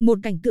Một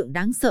cảnh tượng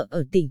đáng sợ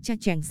ở tỉnh Cha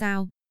Chàng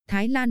Sao,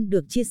 Thái Lan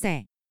được chia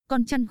sẻ.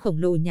 Con trăn khổng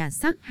lồ nhả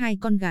xác 2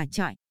 con gà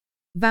chọi.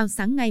 Vào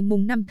sáng ngày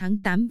mùng 5 tháng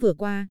 8 vừa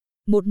qua,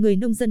 một người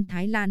nông dân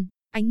Thái Lan,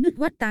 anh nuốt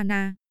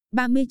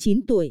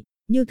 39 tuổi,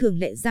 như thường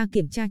lệ ra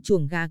kiểm tra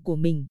chuồng gà của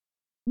mình.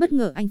 Bất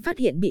ngờ anh phát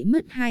hiện bị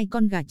mất 2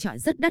 con gà chọi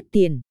rất đắt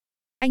tiền.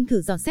 Anh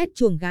thử dò xét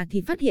chuồng gà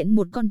thì phát hiện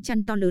một con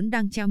trăn to lớn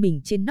đang treo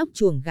mình trên nóc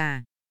chuồng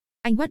gà.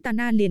 Anh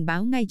Watana liền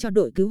báo ngay cho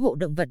đội cứu hộ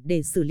động vật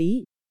để xử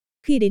lý.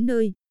 Khi đến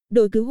nơi,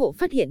 đội cứu hộ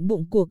phát hiện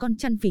bụng của con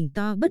trăn phình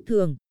to bất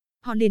thường.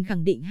 Họ liền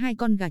khẳng định 2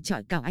 con gà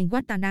chọi cào anh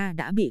Watana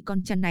đã bị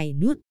con trăn này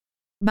nuốt.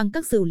 Bằng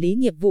các xử lý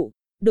nghiệp vụ,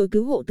 đội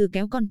cứu hộ từ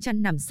kéo con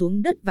trăn nằm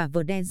xuống đất và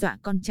vừa đe dọa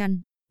con trăn.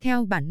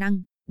 Theo bản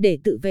năng, để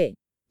tự vệ,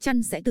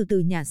 trăn sẽ từ từ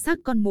nhả xác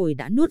con mồi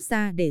đã nuốt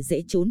ra để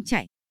dễ trốn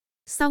chạy.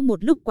 Sau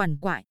một lúc quằn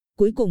quại,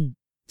 cuối cùng,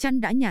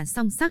 trăn đã nhả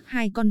xong xác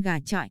 2 con gà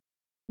chọi.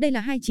 Đây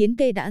là 2 chiến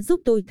kê đã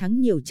giúp tôi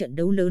thắng nhiều trận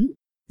đấu lớn.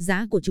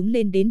 Giá của chúng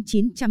lên đến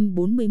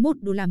 941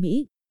 đô la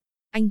Mỹ.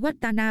 Anh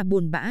Watana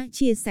buồn bã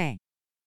chia sẻ.